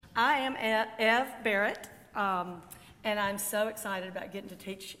I am Ev Barrett, and I'm so excited about getting to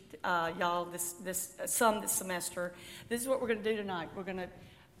teach y'all this semester. This is what we're going to do tonight. We're going to.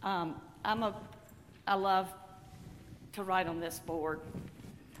 I love to write on this board.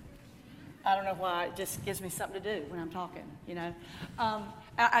 I don't know why, it just gives me something to do when I'm talking, you know.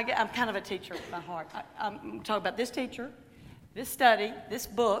 I'm kind of a teacher at my heart. I'm talking about this teacher, this study, this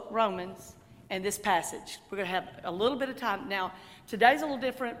book, Romans, and this passage. We're going to have a little bit of time. Now, today's a little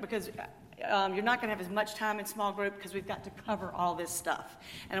different because you're not going to have as much time in small group because we've got to cover all this stuff.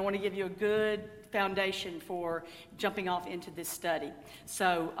 And I want to give you a good foundation for jumping off into this study.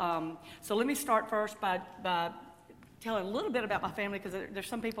 So let me start first by telling a little bit about my family, because there's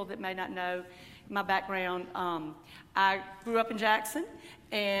some people that may not know my background. I grew up in Jackson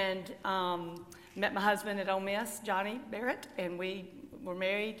and met my husband at Ole Miss, Johnny Barrett, and we were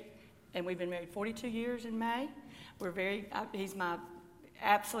married, and we've been married 42 years in May. He's my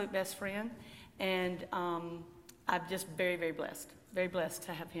absolute best friend, and I'm just very, very blessed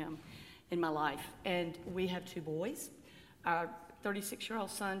to have him in my life. And we have two boys. Our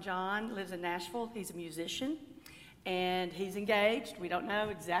 36-year-old son, John, lives in Nashville. He's a musician. And he's engaged. We don't know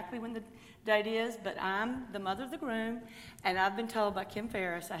exactly when the date is, but I'm the mother of the groom, and I've been told by Kim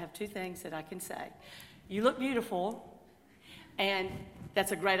Ferris I have two things that I can say. You look beautiful, and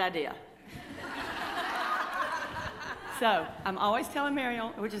that's a great idea. So I'm always telling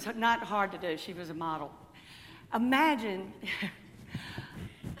Mariel, which is not hard to do. She was a model. Imagine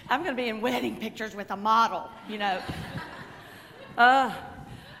I'm going to be in wedding pictures with a model, you know.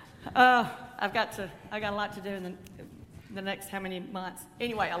 I've got a lot to do in the next how many months.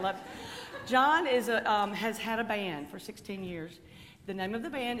 Anyway, I love it. John has had a band for 16 years. The name of the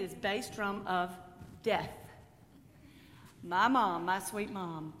band is Bass Drum of Death. My mom, my sweet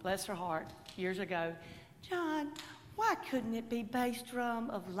mom, bless her heart, years ago, John, why couldn't it be Bass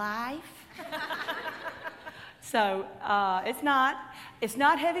Drum of Life? So it's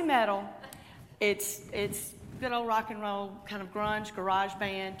not heavy metal. It's good old rock and roll, kind of grunge, garage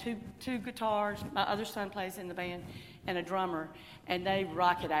band, two guitars. My other son plays in the band, and a drummer, and they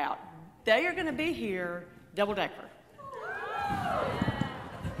rock it out. They are going to be here double-decker.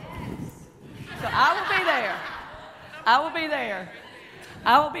 So I will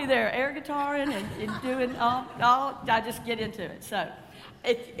be there, air guitaring and doing all. I just get into it. So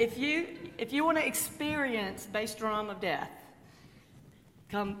if you want to experience Bass Drum of Death,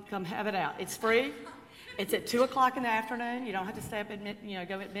 come have it out. It's free. It's at 2 o'clock in the afternoon. You don't have to stay up at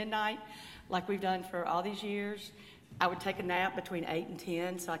go at midnight like we've done for all these years. I would take a nap between 8 and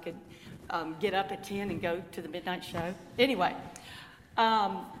 10 so I could get up at 10 and go to the midnight show. Anyway,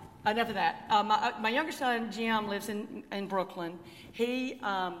 enough of that. My younger son, Jim, lives in Brooklyn. He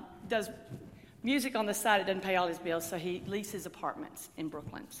does music on the side. It doesn't pay all his bills, so he leases apartments in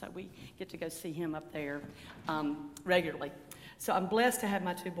Brooklyn. So we get to go see him up there regularly. So I'm blessed to have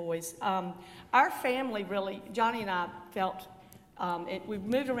my two boys. Our family really, Johnny and I felt, we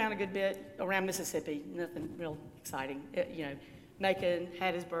moved around a good bit around Mississippi, nothing real exciting, Macon,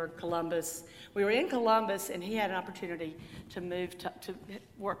 Hattiesburg, Columbus. We were in Columbus, and he had an opportunity to move to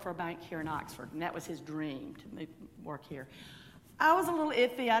work for a bank here in Oxford, and that was his dream, to work here. I was a little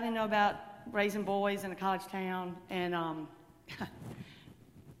iffy. I didn't know about raising boys in a college town, and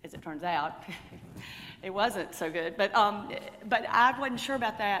as it turns out, it wasn't so good, but I wasn't sure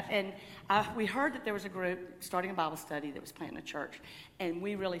about that, and we heard that there was a group starting a Bible study that was planting a church, and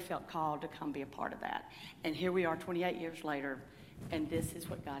we really felt called to come be a part of that. And here we are 28 years later, and this is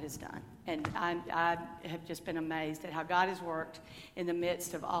what God has done. And I have just been amazed at how God has worked in the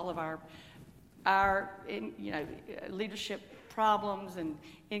midst of all of our leadership problems and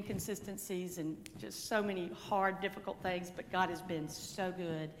inconsistencies and just so many hard, difficult things, but God has been so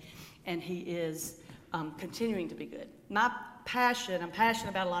good, and He is continuing to be good. I'm passionate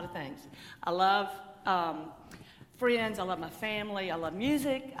about a lot of things. I love friends, I love my family, I love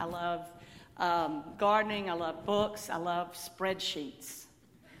music, I love gardening, I love books, I love spreadsheets.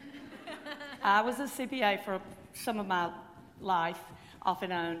 I was a CPA for some of my life, off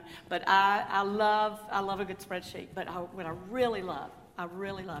and on, but I love a good spreadsheet. But what I really love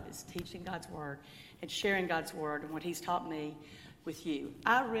is teaching God's Word and sharing God's Word and what He's taught me with you.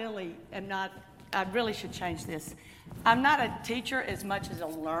 I really should change this. I'm not a teacher as much as a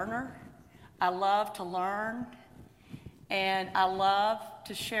learner. I love to learn, and I love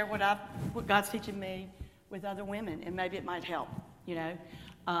to share what God's teaching me with other women, and maybe it might help,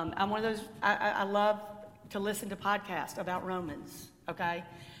 I'm one of those, I love to listen to podcasts about Romans, okay?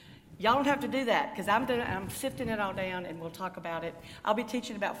 Y'all don't have to do that because I'm sifting it all down and we'll talk about it. I'll be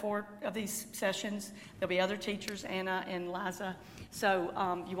teaching about 4 of these sessions. There'll be other teachers, Anna and Liza,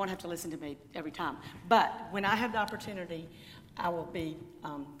 so you won't have to listen to me every time. But when I have the opportunity, I will be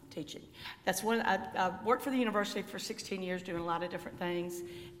teaching. That's one. I worked for the university for 16 years doing a lot of different things,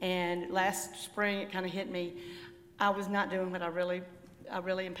 and last spring it kind of hit me. I was not doing what I really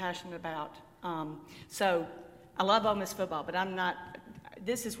am passionate about. So I love Ole Miss football, but I'm not.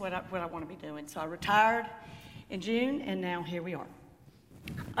 This is what I want to be doing. So I retired in June, and now here we are.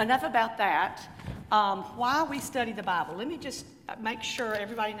 Enough about that. Why we study the Bible. Let me just make sure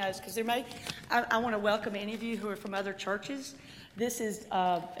everybody knows, because I want to welcome any of you who are from other churches. This is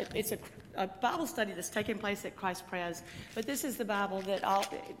it's a Bible study that's taking place at Christ Pres, but this is the Bible that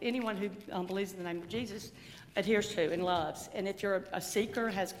anyone who believes in the name of Jesus adheres to and loves. And if you're a seeker,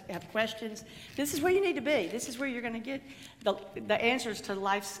 have questions, this is where you need to be. This is where you're going to get the answers to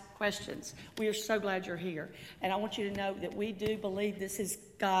life's questions. We are so glad you're here. And I want you to know that we do believe this is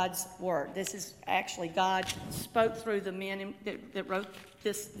God's word. This is actually God spoke through the men that wrote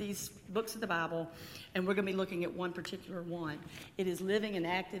these books of the Bible, and we're going to be looking at one particular one. It is living and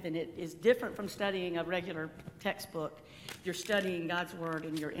active, and it is different from studying a regular textbook. You're studying God's word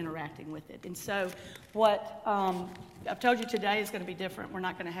and you're interacting with it. And so what I've told you today is going to be different. We're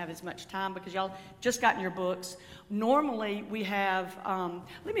not going to have as much time because y'all just gotten your books. Normally we have,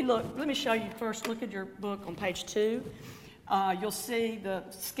 let me show you first. Look at your book on page 2. You'll see the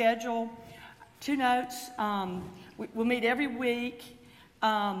schedule, 2 notes. We'll meet every week,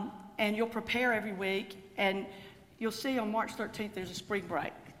 and you'll prepare every week. And you'll see on March 13th there's a spring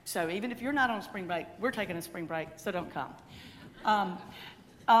break. So even if you're not on spring break, we're taking a spring break, so don't come.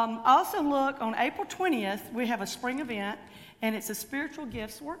 Also look, on April 20th, we have a spring event, and it's a spiritual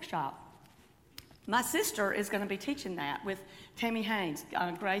gifts workshop. My sister is going to be teaching that with Tammy Haynes,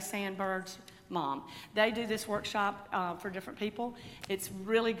 Grace Sandberg's mom. They do this workshop for different people. It's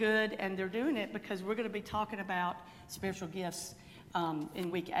really good, and they're doing it because we're going to be talking about spiritual gifts in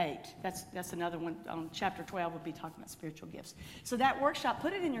week 8. That's another one. Chapter 12 will be talking about spiritual gifts. So that workshop,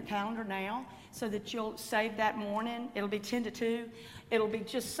 put it in your calendar now so that you'll save that morning. It'll be 10 to 2. It'll be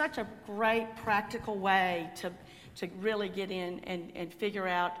just such a great practical way to really get in and figure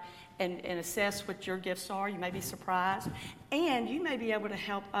out and assess what your gifts are. You may be surprised. And you may be able to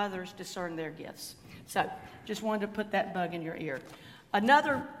help others discern their gifts. So just wanted to put that bug in your ear.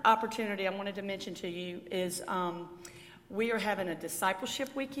 Another opportunity I wanted to mention to you is we are having a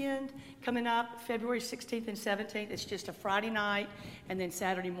discipleship weekend coming up February 16th and 17th. It's just a Friday night and then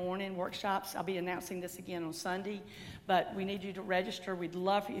Saturday morning workshops. I'll be announcing this again on Sunday, but we need you to register. We'd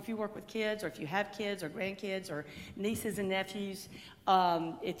love if you work with kids or if you have kids or grandkids or nieces and nephews,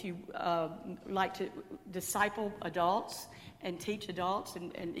 if you like to disciple adults and teach adults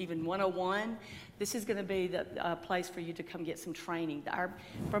and even 101, this is going to be the place for you to come get some training.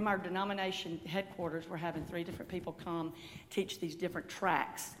 From our denomination headquarters, we're having 3 different people come teach these different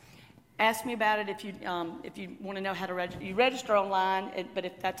tracks. Ask me about it if you want to know how to register. You register online, but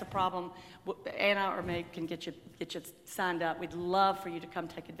if that's a problem, Anna or Meg can get you signed up. We'd love for you to come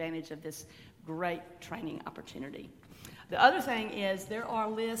take advantage of this great training opportunity. The other thing is there are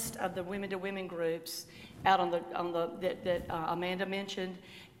lists of the women-to-women groups out on that Amanda mentioned.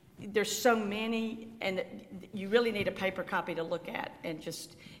 There's so many, and you really need a paper copy to look at and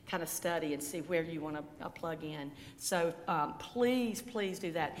just kind of study and see where you want to plug in. So please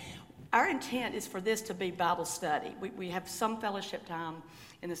do that. Our intent is for this to be Bible study. We have some fellowship time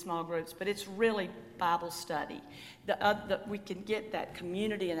in the small groups, but it's really Bible study. We can get that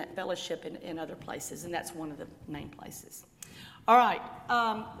community and that fellowship in other places, and that's one of the main places. All right,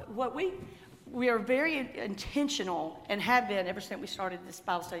 we are very intentional and have been ever since we started this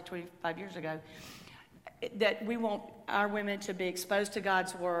Bible study 25 years ago, that we want our women to be exposed to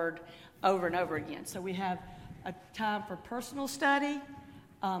God's Word over and over again. So we have a time for personal study,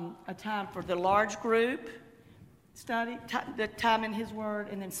 a time for the large group study, the time in His Word,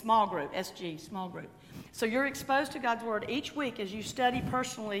 and then small group, SG, small group. So you're exposed to God's Word each week as you study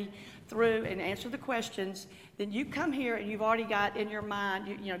personally through and answer the questions. Then you come here and you've already got in your mind,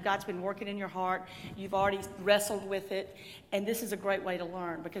 you know, God's been working in your heart. You've already wrestled with it. And this is a great way to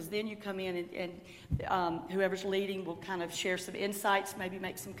learn, because then you come in and whoever's leading will kind of share some insights, maybe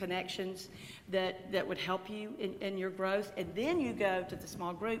make some connections that would help you in your growth. And then you go to the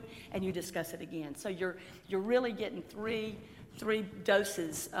small group and you discuss it again. So you're really getting three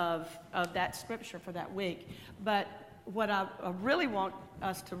doses of that scripture for that week. But what I really want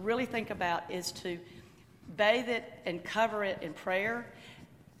us to really think about is to bathe it and cover it in prayer.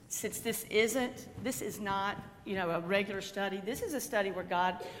 since this is not, a regular study. This is a study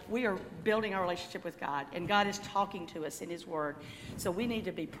where we are building our relationship with God, and God is talking to us in His Word. So we need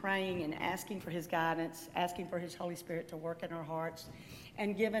to be praying and asking for His guidance, asking for His Holy Spirit to work in our hearts,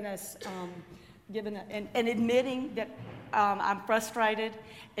 and giving us, and admitting that I'm frustrated,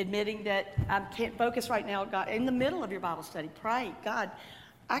 admitting that I can't focus right now. God, in the middle of your Bible study, pray, God,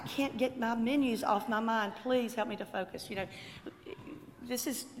 I can't get my menus off my mind. Please help me to focus.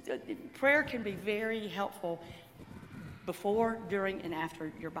 Prayer can be very helpful before, during, and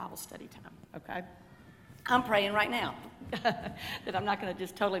after your Bible study time, okay? I'm praying right now that I'm not going to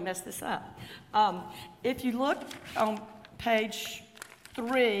just totally mess this up. If you look on page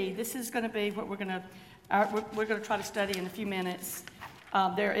 3, this is going to be what we're going to try to study in a few minutes.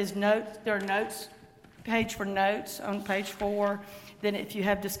 There are notes, page for notes on page 4. Then if you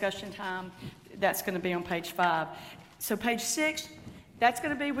have discussion time, that's going to be on page 5. So page 6, that's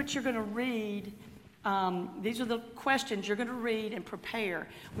going to be what you're going to read. These are the questions you're going to read and prepare.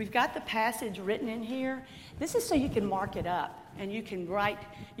 We've got the passage written in here. This is so you can mark it up, and you can write,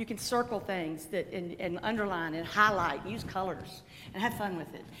 you can circle things and underline and highlight, use colors, and have fun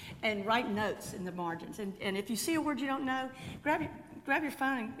with it, and write notes in the margins. And if you see a word you don't know, grab your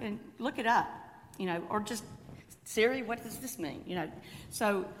phone and look it up, or just, Siri, what does this mean?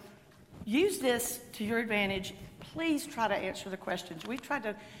 So use this to your advantage. Please try to answer the questions. We've tried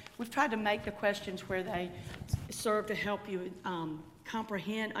to make the questions where they serve to help you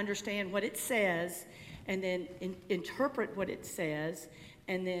comprehend, understand what it says, and then interpret what it says,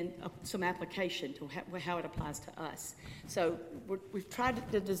 and then some application to how it applies to us. So we've tried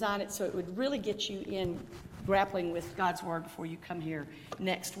to design it so it would really get you in grappling with God's Word before you come here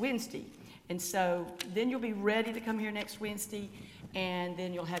next Wednesday. And so then you'll be ready to come here next Wednesday, and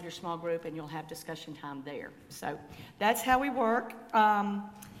then you'll have your small group and you'll have discussion time there. So that's how we work.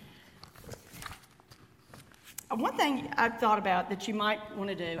 One thing I've thought about that you might want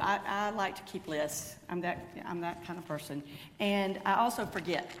to do, I like to keep lists. I'm that kind of person. And I also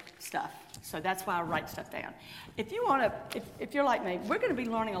forget stuff. So that's why I write stuff down. If you're like me, we're going to be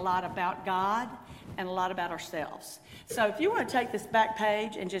learning a lot about God and a lot about ourselves. So if you want to take this back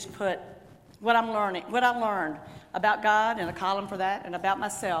page and just put what I learned about God, and a column for that, and about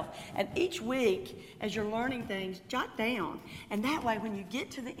myself. And each week, as you're learning things, jot down. And that way, when you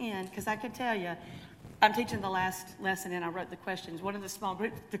get to the end, because I can tell you, I'm teaching the last lesson, and I wrote the questions. One of the small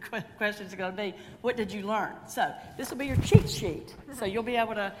group, the questions are going to be, what did you learn? So this will be your cheat sheet. So you'll be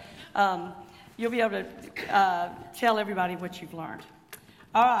able to tell everybody what you've learned.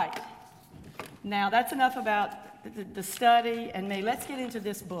 All right. Now, that's enough about the study and me. Let's get into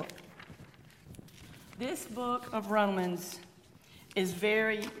this book. This book of Romans is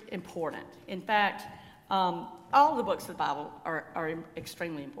very important. In fact, all the books of the Bible are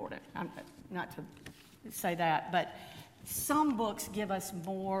extremely important. I'm not to say that, but some books give us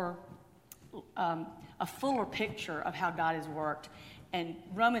more, a fuller picture of how God has worked, and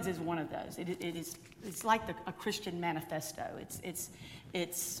Romans is one of those. It's like a Christian manifesto.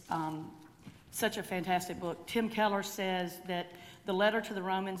 It's such a fantastic book. Tim Keller says that the letter to the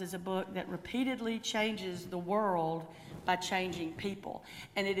Romans is a book that repeatedly changes the world by changing people.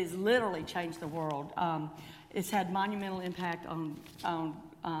 And it has literally changed the world. It's had monumental impact on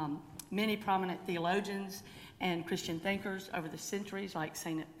many prominent theologians and Christian thinkers over the centuries, like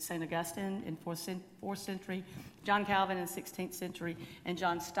St. Augustine in 4th century, John Calvin in the 16th century, and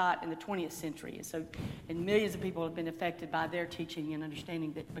John Stott in the 20th century. And millions of people have been affected by their teaching and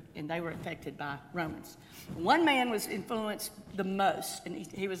understanding, and they were affected by Romans. One man was influenced the most, and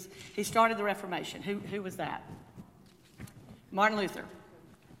he started the Reformation. Who was that? Martin Luther.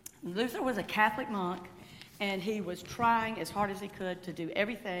 Luther was a Catholic monk, and he was trying as hard as he could to do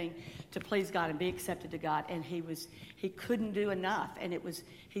everything to please God and be accepted to God. And he couldn't do enough. And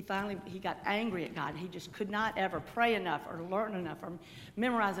he got angry at God. He just could not ever pray enough or learn enough or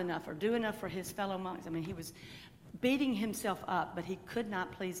memorize enough or do enough for his fellow monks. I mean, he was beating himself up, but he could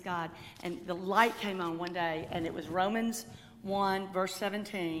not please God. And the light came on one day, and it was Romans 1, verse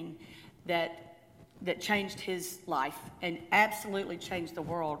 17, that changed his life and absolutely changed the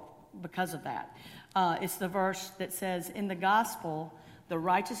world because of that. It's the verse that says, in the gospel, the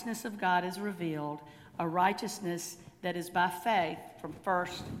righteousness of God is revealed, a righteousness that is by faith from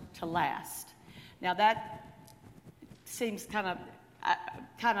first to last. Now that seems kind of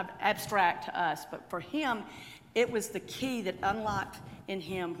abstract to us, but for him, it was the key that unlocked in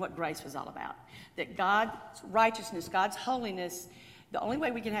him what grace was all about. That God's righteousness, God's holiness, the only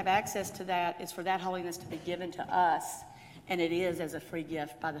way we can have access to that is for that holiness to be given to us. And it is as a free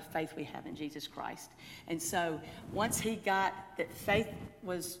gift by the faith we have in Jesus Christ. And so once he got that faith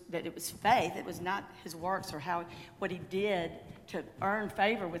it was faith. It was not his works or what he did to earn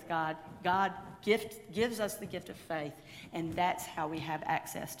favor with God. God gives us the gift of faith, and that's how we have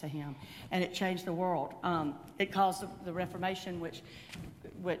access to him. And it changed the world. It caused the Reformation, which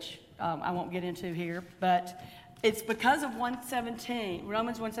I won't get into here, but it's because of Romans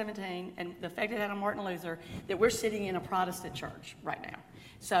 1:17, and the effect it had on Martin Luther, that we're sitting in a Protestant church right now.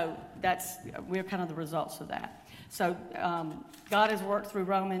 So we're kind of the results of that. So God has worked through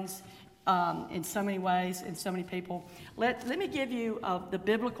Romans in so many ways, in so many people. Let me give you the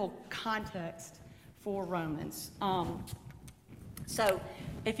biblical context for Romans. So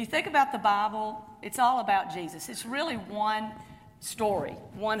if you think about the Bible, it's all about Jesus. It's really one story,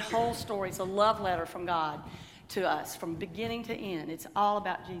 one whole story. It's a love letter from God to us from beginning to end. It's all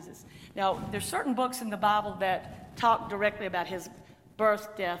about Jesus. Now, there's certain books in the Bible that talk directly about his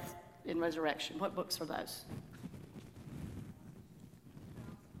birth, death, and resurrection. What books are those?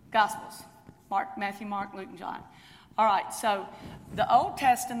 Gospels. Matthew, Mark, Luke, and John. All right, so the Old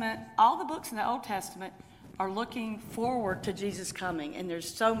Testament, all the books in the Old Testament are looking forward to Jesus coming, and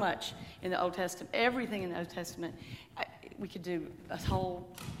there's so much in the Old Testament. Everything in the Old Testament, we could do a whole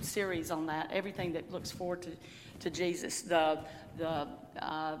series on that. Everything that looks forward to Jesus, the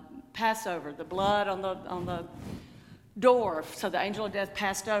Passover, the blood on the door, so the angel of death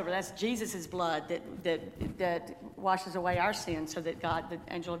passed over. That's Jesus' blood that washes away our sins, so that the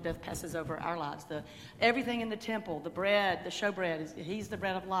angel of death passes over our lives. Everything in the temple, the bread, the showbread, he's the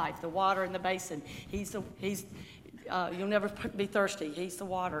bread of life. The water in the basin, you'll never be thirsty. He's the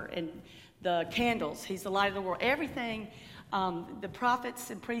water. And the candles, he's the light of the world. Everything, the prophets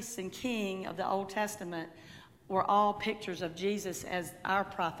and priests and king of the Old Testament were all pictures of Jesus as our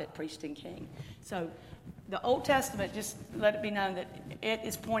prophet, priest, and king. So the Old Testament, just let it be known that it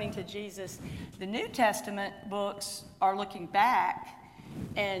is pointing to Jesus. The New Testament books are looking back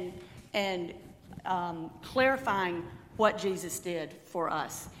and clarifying what Jesus did for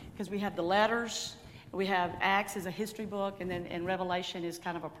us. Because we have the letters, we have Acts as a history book, and Revelation is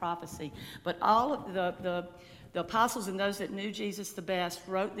kind of a prophecy. But all of the apostles and those that knew Jesus the best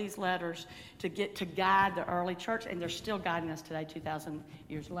wrote these letters to guide the early church, and they're still guiding us today, 2,000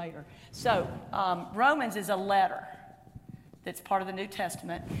 years later. So Romans is a letter that's part of the New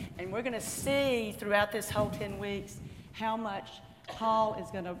Testament, and we're going to see throughout this whole 10 weeks how much Paul is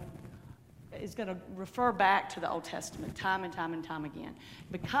going to refer back to the Old Testament time and time and time again,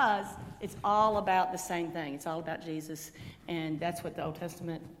 because it's all about the same thing. It's all about Jesus, and that's what the Old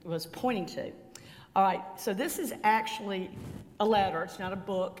Testament was pointing to. All right, so this is actually a letter. It's not a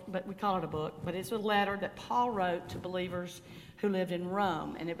book, but we call it a book. But it's a letter that Paul wrote to believers who lived in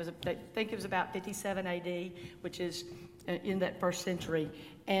Rome. And I think it was about 57 AD, which is in that first century.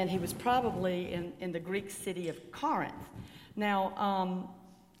 And he was probably in the Greek city of Corinth. Now,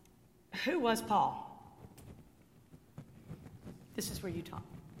 who was Paul? This is where you talk.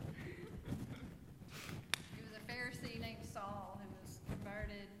 He was a Pharisee named Saul who was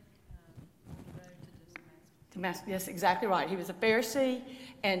converted on the road to Damascus. Yes, exactly right. He was a Pharisee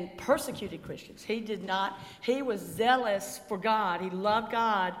and persecuted Christians. He was zealous for God. He loved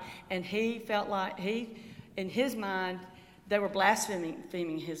God, and he felt like in his mind, they were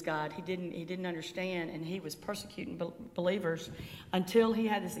blaspheming his God. He didn't understand, and he was persecuting believers until he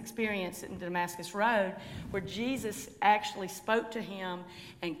had this experience in the Damascus Road where Jesus actually spoke to him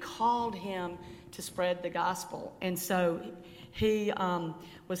and called him to spread the gospel. And so he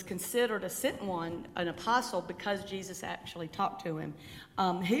was considered a sent one, an apostle, because Jesus actually talked to him.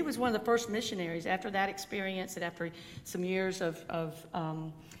 He was one of the first missionaries after that experience, and after some years of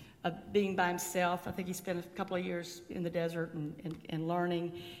being by himself. I think he spent a couple of years in the desert and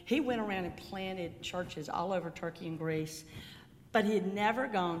learning. He went around and planted churches all over Turkey and Greece, but he had never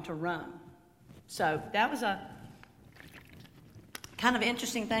gone to Rome. So that was a kind of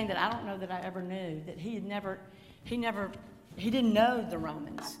interesting thing that I don't know that I ever knew, that he didn't know the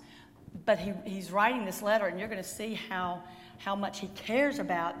Romans, but he's writing this letter, and you're going to see how much he cares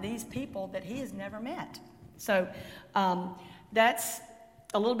about these people that he has never met. So that's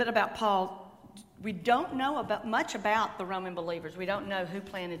a little bit about Paul. We don't know much about the Roman believers. We don't know who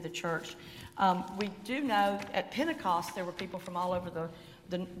planted the church. We do know at Pentecost there were people from all over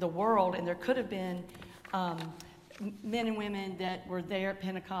the world, and there could have been men and women that were there at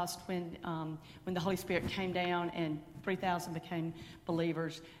Pentecost when the Holy Spirit came down and 3,000 became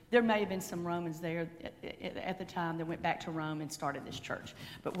believers. There may have been some Romans there at the time that went back to Rome and started this church.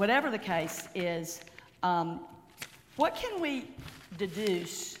 But whatever the case is, what can we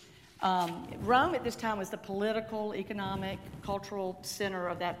deduce? Rome at this time was the political, economic, cultural center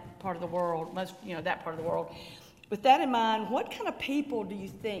of that part of the world, that part of the world. with that in mind, what kind of people do you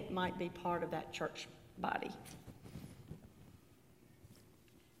think might be part of that church body?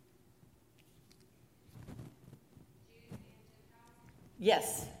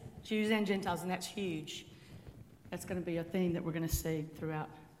 Yes, Jews and Gentiles, and that's huge. That's going to be a theme that we're going to see throughout.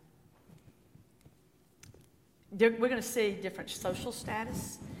 We're going to see different social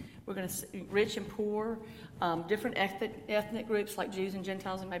status. We're going to see rich and poor, different ethnic groups like Jews and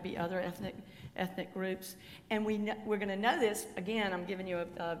Gentiles, and maybe other ethnic groups. And we're going to know this. Again, I'm giving you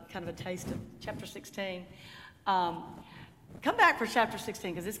a kind of a taste of chapter 16. Come back for chapter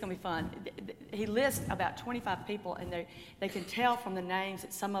 16 because it's going to be fun. He lists about 25 people, and they can tell from the names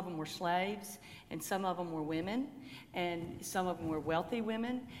that some of them were slaves, and some of them were women, and some of them were wealthy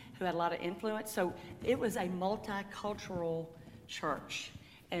women who had a lot of influence. So it was a multicultural church.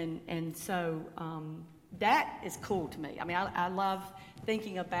 And so that is cool to me. I mean, I love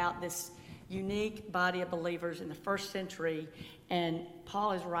thinking about this unique body of believers in the first century, and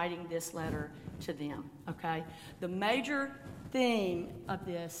Paul is writing this letter to them, okay? The major theme of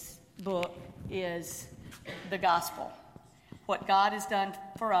this book is the gospel, what God has done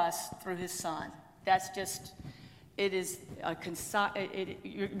for us through his Son. That's just, it is we're going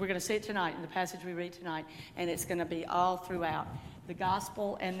to see it tonight in the passage we read tonight, and it's going to be all throughout the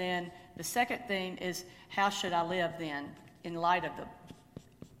gospel. And then the second theme is, how should I live then in light of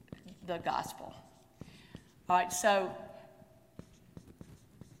the gospel? All right, so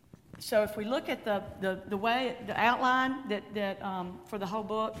if we look at the way, the outline that for the whole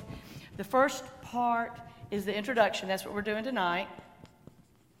book, the first part is the introduction. That's what we're doing tonight.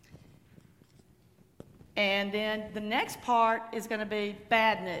 And then the next part is going to be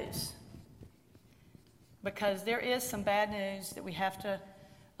bad news, because there is some bad news that we have to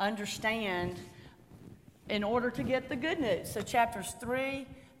understand in order to get the good news. So chapters 3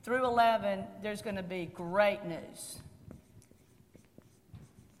 through 11, there's going to be great news.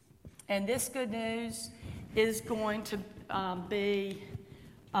 And this good news is going to be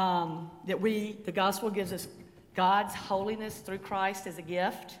that the gospel gives us God's holiness through Christ as a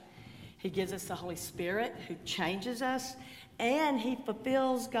gift. He gives us the Holy Spirit who changes us, and he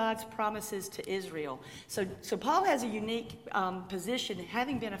fulfills God's promises to Israel. So Paul has a unique position.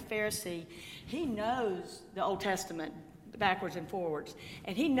 Having been a Pharisee, he knows the Old Testament backwards and forwards,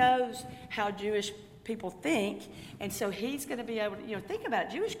 and he knows how Jewish people think, and so he's going to be able to, think about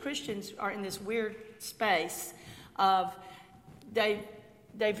it. Jewish Christians are in this weird space of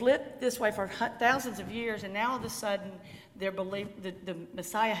they've lived this way for thousands of years, and now all of a sudden they believe the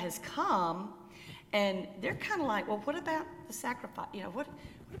Messiah has come, and they're kind of like, well, what about the sacrifice? What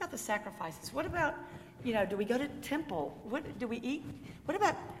about the sacrifices? What about, do we go to the temple? What do we eat? What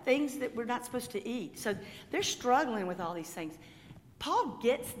about things that we're not supposed to eat? So they're struggling with all these things. Paul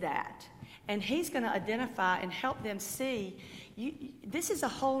gets that, and he's going to identify and help them see, this is a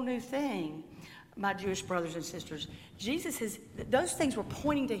whole new thing, my Jewish brothers and sisters. Those things were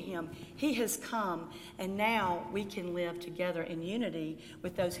pointing to him. He has come, and now we can live together in unity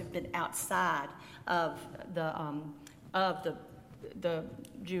with those who've been outside of the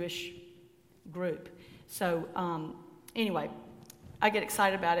Jewish group. So anyway, I get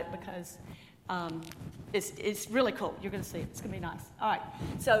excited about it because it's really cool. You're going to see it. It's going to be nice. All right.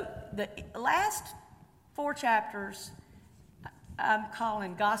 So the last 4 chapters I'm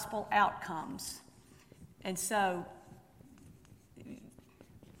calling gospel outcomes. And so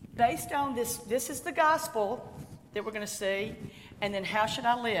based on this is the gospel that we're going to see, and then how should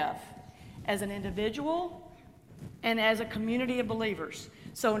I live as an individual and as a community of believers.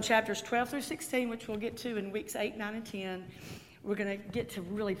 So in chapters 12 through 16, which we'll get to in weeks 8, 9, and 10, we're going to get to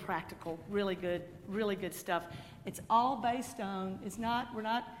really practical, really good stuff. It's all based on, we're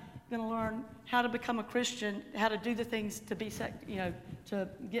not going to learn how to become a Christian, how to do the things to be, to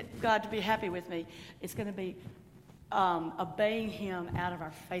get God to be happy with me. It's going to be obeying him out of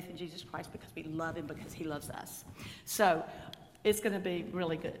our faith in Jesus Christ because we love him, because he loves us. So it's going to be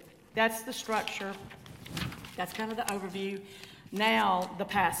really good. That's the structure. That's kind of the overview. Now the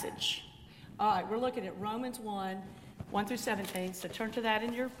passage. All right, we're looking at Romans 1 through 17. So turn to that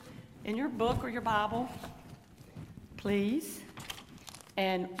in your book or your Bible, please.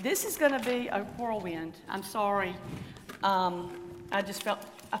 And this is going to be a whirlwind. I'm sorry. I felt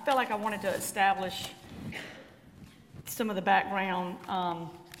like I wanted to establish some of the background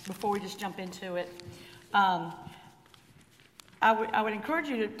before we just jump into it. I would encourage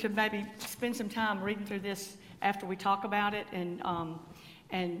you to maybe spend some time reading through this after we talk about it, and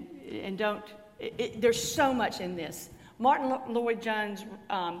don't. There's so much in this. Martin Lloyd-Jones did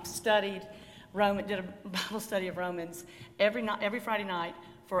a Bible study of Romans every Friday night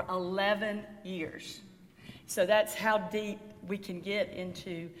for 11 years. So that's how deep we can get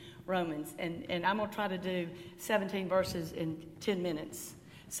into Romans. And I'm going to try to do 17 verses in 10 minutes.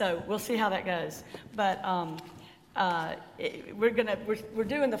 So we'll see how that goes. But we're doing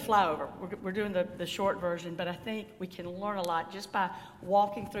the flyover. We're doing the short version, but I think we can learn a lot just by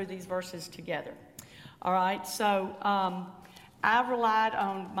walking through these verses together. All right, so I've relied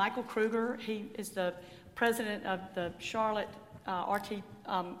on Michael Kruger. He is the president of the Charlotte RT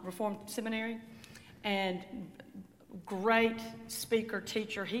Reformed Seminary, and great speaker,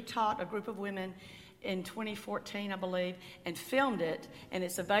 teacher. He taught a group of women in 2014, I believe, and filmed it, and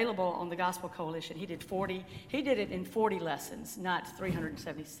it's available on the Gospel Coalition. He did it in 40 lessons, not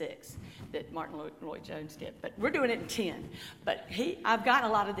 376 that Martin Lloyd-Jones did. But we're doing it in 10. But I've gotten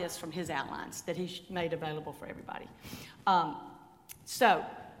a lot of this from his outlines that he made available for everybody. So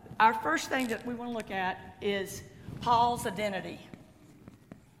our first thing that we want to look at is Paul's identity.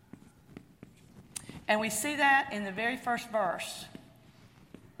 And we see that in the very first verse.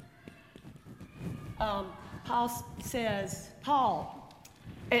 Paul says,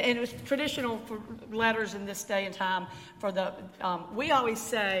 and it was traditional for letters in this day and time for we always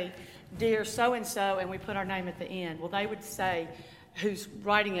say, dear so-and-so, and we put our name at the end. Well, they would say who's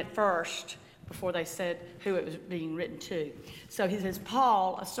writing it first before they said who it was being written to. So he says,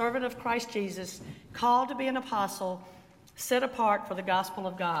 Paul, a servant of Christ Jesus, called to be an apostle, set apart for the gospel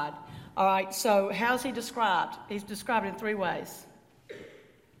of God. All right, so how's he described? He's described in 3 ways.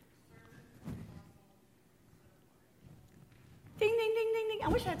 Ding, ding, ding, ding, ding. I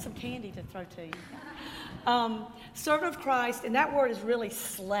wish I had some candy to throw to you. Servant of Christ, and that word is really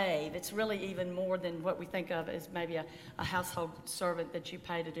slave. It's really even more than what we think of as maybe a household servant that you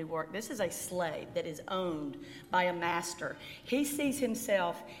pay to do work. This is a slave that is owned by a master. He sees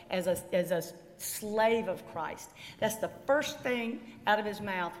himself as a slave of Christ. That's the first thing out of his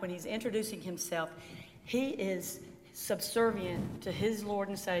mouth when he's introducing himself. He is subservient to his Lord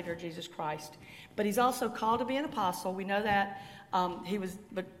and Savior, Jesus Christ. But he's also called to be an apostle. We know that he was,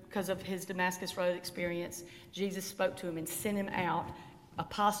 because of his Damascus Road experience, Jesus spoke to him and sent him out.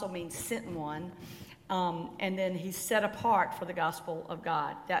 Apostle means sent one. And then he's set apart for the gospel of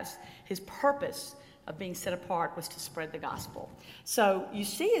God. That's his purpose of being set apart, was to spread the gospel. So you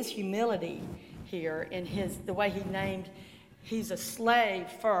see his humility here in the way he named. He's a slave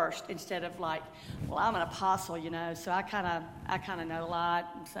first, instead of like, well, I'm an apostle, so I kind of know a lot,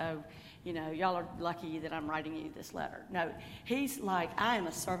 and so, y'all are lucky that I'm writing you this letter. No, he's like, I am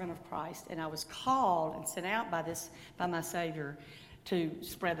a servant of Christ, and I was called and sent out by my Savior to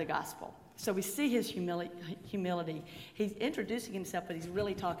spread the gospel. So we see his humility. He's introducing himself, but he's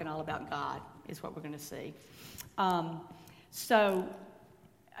really talking all about God, is what we're going to see.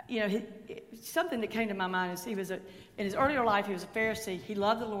 Something that came to my mind is in his earlier life, he was a Pharisee. He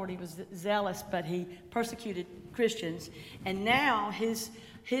loved the Lord. He was zealous, but he persecuted Christians. And now his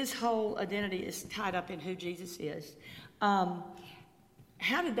whole identity is tied up in who Jesus is. How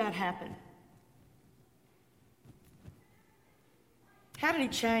did that happen? How did he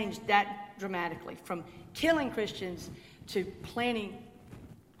change that dramatically from killing Christians to planting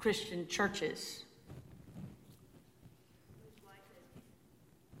Christian churches?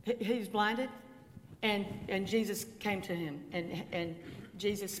 He was blinded, and Jesus came to him, and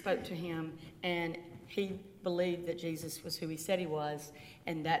Jesus spoke to him, and he believed that Jesus was who he said he was,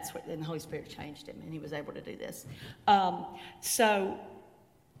 and the Holy Spirit changed him, and he was able to do this. So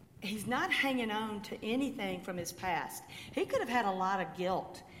he's not hanging on to anything from his past. He could have had a lot of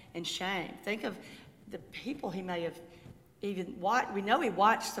guilt and shame. Think of the people he may have even watched. We know he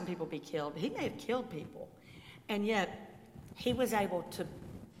watched some people be killed, but he may have killed people, and yet he was able to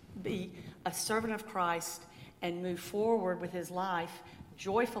be a servant of Christ and move forward with his life,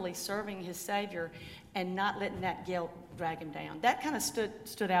 joyfully serving his Savior and not letting that guilt drag him down. That kind of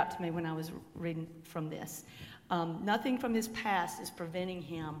stood out to me when I was reading from this. Nothing from his past is preventing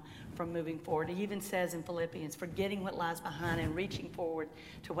him from moving forward. He even says in Philippians, forgetting what lies behind and reaching forward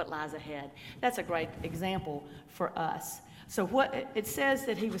to what lies ahead. That's a great example for us. So it says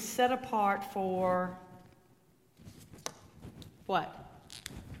that he was set apart for what?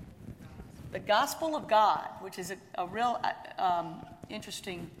 The gospel of God, which is a real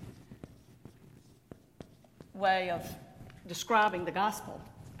interesting way of describing the gospel.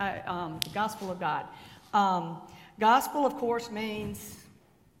 The gospel of God. Gospel, of course, means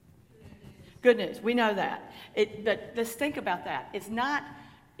good news. We know that. But let's think about that. It's not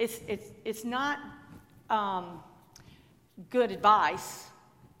good advice.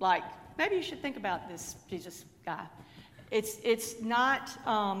 Like, maybe you should think about this Jesus guy. It's not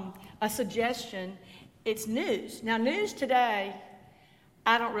a suggestion. It's news. Now, news today,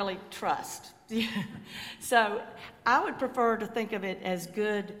 I don't really trust. So I would prefer to think of it as a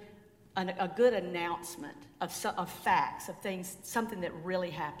good announcement of facts, of things, something that really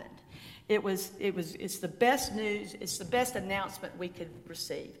happened. It's the best news. It's the best announcement we could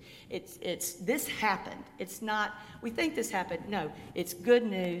receive. It's this happened. It's not, we think this happened. No, it's good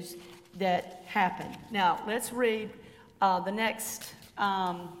news that happened. Now, let's read the next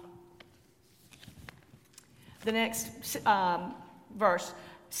verse.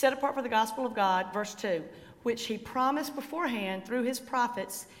 Set apart for the gospel of God, verse 2, which he promised beforehand through his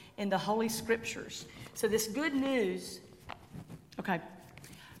prophets in the Holy Scriptures. So this good news, okay,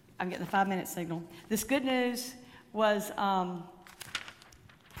 I'm getting the 5-minute signal. This good news was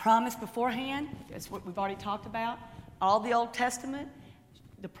promised beforehand. That's what we've already talked about. All the Old Testament,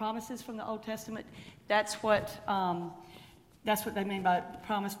 the promises from the Old Testament, that's what they mean by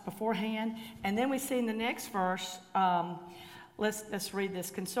promised beforehand. And then we see in the next verse, let's read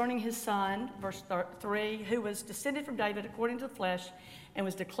this. Concerning his son, verse 3, who was descended from David according to the flesh, and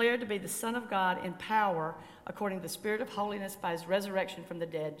was declared to be the Son of God in power, according to the Spirit of holiness by his resurrection from the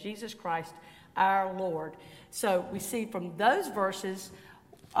dead, Jesus Christ our Lord. So we see from those verses,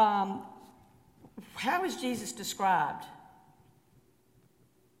 how is Jesus described?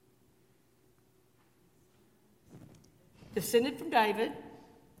 Descended from David,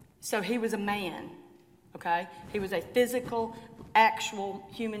 so he was a man, okay? He was a physical, actual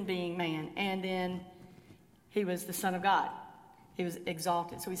human being man, and then he was the Son of God. He was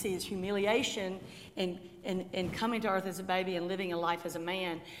exalted. So we see his humiliation in coming to earth as a baby and living a life as a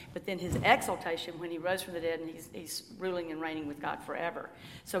man, but then his exaltation when he rose from the dead and he's ruling and reigning with God forever.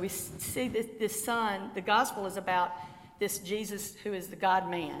 So we see this son, the gospel is about this Jesus who is the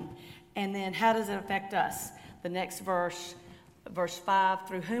God-man. And then how does it affect us? The next verse, verse 5,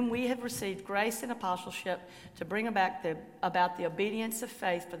 through whom we have received grace and apostleship to bring about the obedience of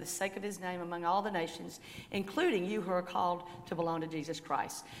faith for the sake of his name among all the nations, including you who are called to belong to Jesus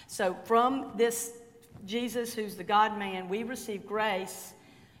Christ. So from this Jesus, who's the God-man, we receive grace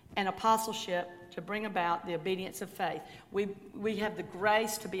and apostleship to bring about the obedience of faith. We have the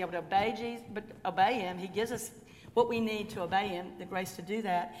grace to be able to obey Jesus, but obey him. He gives us what we need to obey him, the grace to do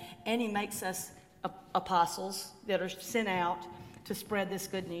that, and he makes us apostles that are sent out to spread this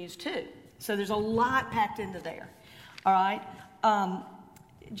good news too. So there's a lot packed into there. All right?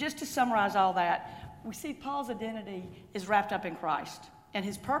 Just to summarize all that, we see Paul's identity is wrapped up in Christ. And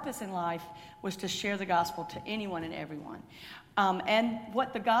his purpose in life was to share the gospel to anyone and everyone. And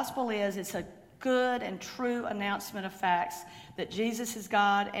what the gospel is, it's a good and true announcement of facts that Jesus is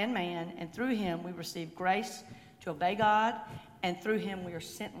God and man, and through him we receive grace to obey God, and through him we are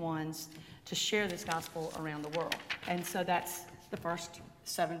sent ones to share this gospel around the world. And so that's the first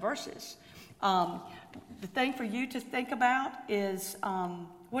 7 verses. The thing for you to think about is,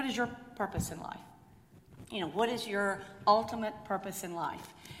 what is your purpose in life? What is your ultimate purpose in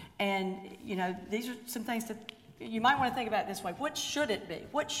life? And, these are some things that you might want to think about this way. What should it be?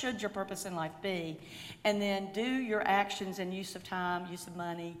 What should your purpose in life be? And then do your actions and use of time, use of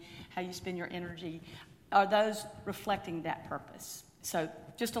money, how you spend your energy, are those reflecting that purpose? So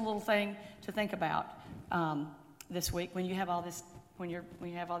just a little thing to think about this week when you have all this when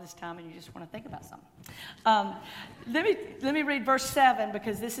you have all this time and you just want to think about something. Let me read verse 7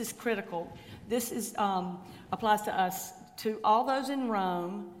 because this is critical. This is applies to us. To all those in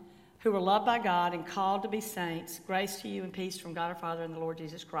Rome who are loved by God and called to be saints, grace to you and peace from God our Father and the Lord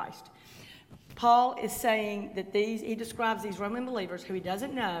Jesus Christ. Paul is saying that he describes these Roman believers who he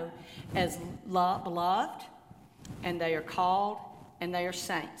doesn't know as beloved, and they are called, and they are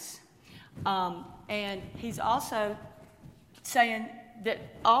saints. And he's also saying that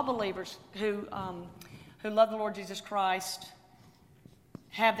all believers who love the Lord Jesus Christ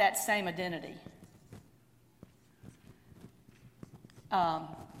have that same identity.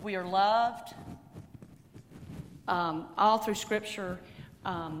 We are loved all through Scripture.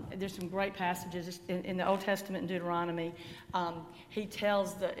 There's some great passages in the Old Testament and Deuteronomy. He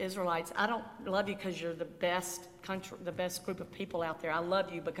tells the Israelites, I don't love you because you're the best country, the best group of people out there. I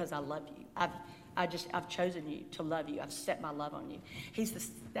love you because I love you. I've chosen you to love you. I've set my love on you. He's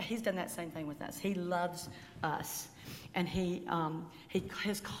done that same thing with us. He loves us, and he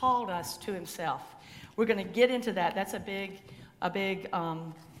has called us to himself. We're going to get into that. That's a big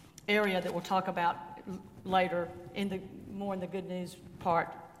area that we'll talk about later more in the good news part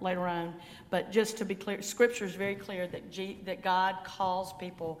later on. But just to be clear, Scripture is very clear that God calls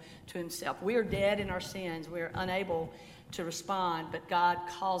people to himself. We are dead in our sins. We are unable to respond, but God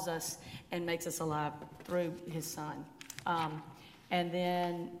calls us and makes us alive through his Son. And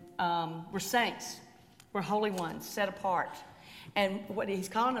then we're saints. We're holy ones, set apart. And what he's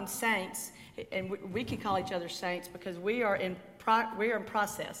calling them saints, and we can call each other saints because we are in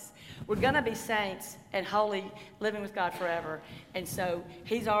process. We're going to be saints and holy, living with God forever. And so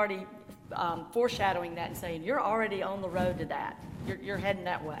he's already foreshadowing that and saying, you're already on the road to that. You're heading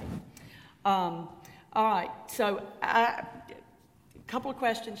that way. All right, so a couple of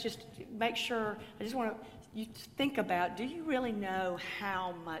questions, just to make sure. I just want you to think about, do you really know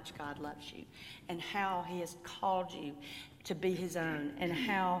how much God loves you and how he has called you to be his own and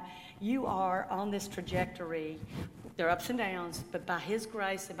how you are on this trajectory? There are ups and downs, but by his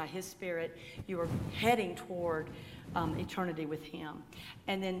grace and by his spirit, you are heading toward eternity with him.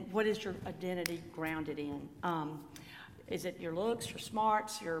 And then what is your identity grounded in? Is it your looks, your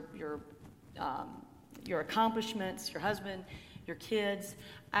smarts, your accomplishments, your husband, your kids?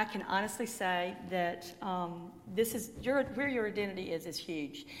 I can honestly say that this is where your identity is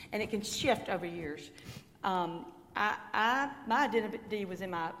huge, and it can shift over years. My identity was in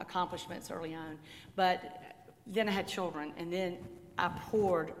my accomplishments early on, but then I had children, and then I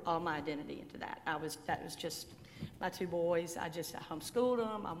poured all my identity into that. That was just my two boys. I homeschooled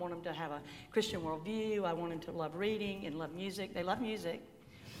them. I want them to have a Christian worldview. I want them to love reading and love music. They love music.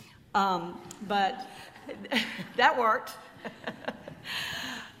 But that worked.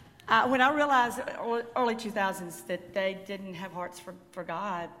 When I realized early 2000s that they didn't have hearts for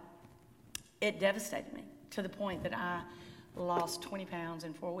God, it devastated me to the point that I lost 20 pounds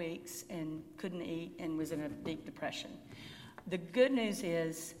in 4 weeks and couldn't eat and was in a deep depression. The good news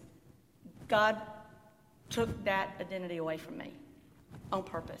is God took that identity away from me on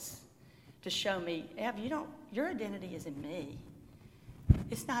purpose to show me, Ev, your identity is in me.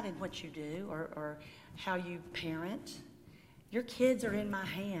 It's not in what you do or how you parent. Your kids are in my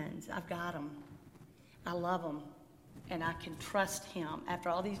hands. I've got them. I love them. And I can trust him after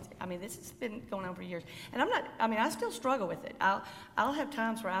all these. This has been going on for years. And I still struggle with it. I'll have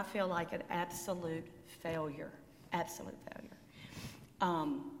times where I feel like an absolute failure. Absolute failure.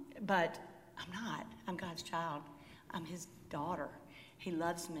 But I'm not. I'm God's child. I'm his daughter. He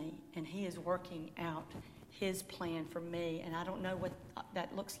loves me, and he is working out his plan for me. And I don't know what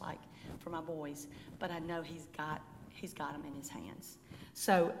that looks like for my boys, but I know he's got them in his hands.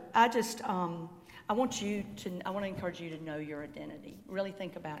 So I want to encourage you to know your identity. Really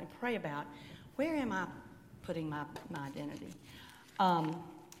think about and pray about, where am I putting my identity?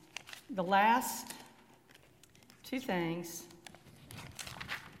 The last two things.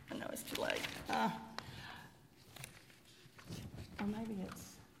 I know it's too late. Or maybe it's.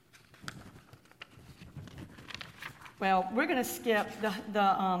 Well, we're going to skip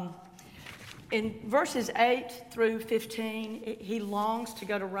in verses 8 through 15, he longs to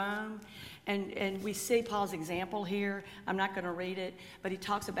go to Rome. And we see Paul's example here. I'm not going to read it, but he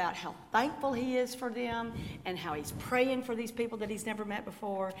talks about how thankful he is for them and how he's praying for these people that he's never met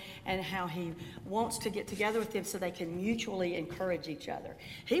before and how he wants to get together with them so they can mutually encourage each other.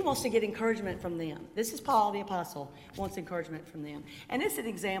 He wants to get encouragement from them. This is Paul the apostle, wants encouragement from them. And it's an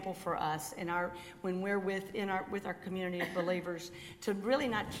example for us when we're with our community of believers to really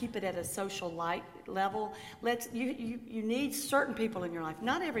not keep it at a social light level. You need certain people in your life,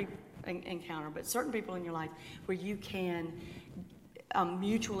 not every encounter, but certain people in your life where you can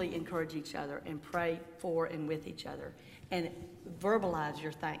mutually encourage each other and pray for and with each other and verbalize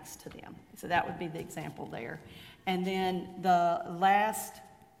your thanks to them. So that would be the example there. And then the last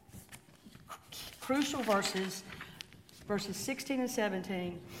crucial verses 16 and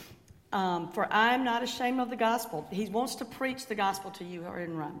 17, for I am not ashamed of the gospel. He wants to preach the gospel to you who are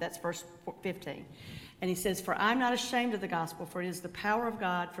in Rome. That's verse 15. And he says, for I am not ashamed of the gospel, for it is the power of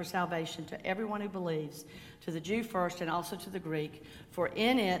God for salvation to everyone who believes, to the Jew first and also to the Greek. For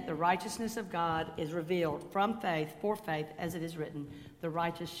in it the righteousness of God is revealed from faith, for faith, as it is written, the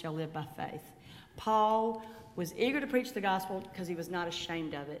righteous shall live by faith. Paul was eager to preach the gospel because he was not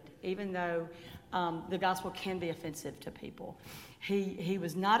ashamed of it, even though the gospel can be offensive to people. He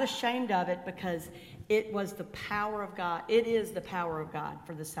was not ashamed of it because it was the power of God. It is the power of God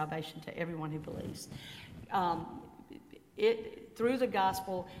for the salvation to everyone who believes. Through the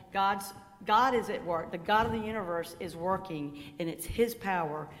gospel, God is at work. The God of the universe is working, and it's his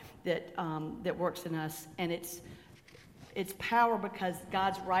power that works in us. And it's power because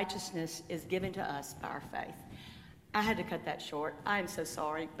God's righteousness is given to us by our faith. I had to cut that short. I am so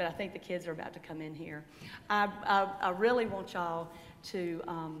sorry, but I think the kids are about to come in here. I really want y'all to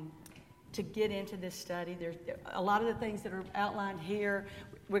get into this study. There's a lot of the things that are outlined here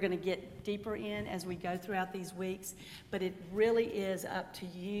we're going to get deeper in as we go throughout these weeks, but it really is up to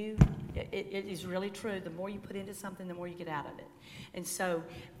you. It is really true. The more you put into something, the more you get out of it. And so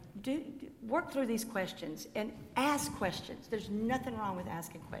work through these questions and ask questions. There's nothing wrong with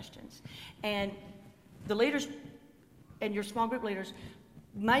asking questions. And the leaders and your small group leaders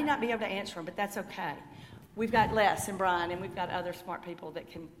may not be able to answer them, but that's okay. We've got Les and Brian, and we've got other smart people that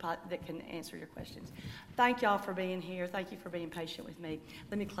can answer your questions. Thank y'all for being here. Thank you for being patient with me.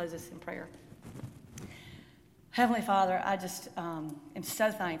 Let me close this in prayer. Heavenly Father, I just am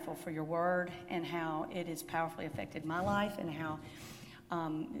so thankful for your word and how it has powerfully affected my life and how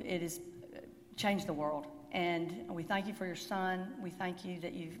it has changed the world. And we thank you for your son. We thank you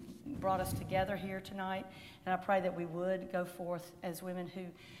that you've brought us together here tonight. And I pray that we would go forth as women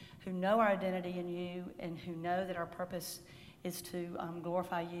who know our identity in you and who know that our purpose is to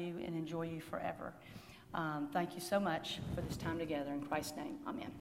glorify you and enjoy you forever. Thank you so much for this time together. In Christ's name, amen.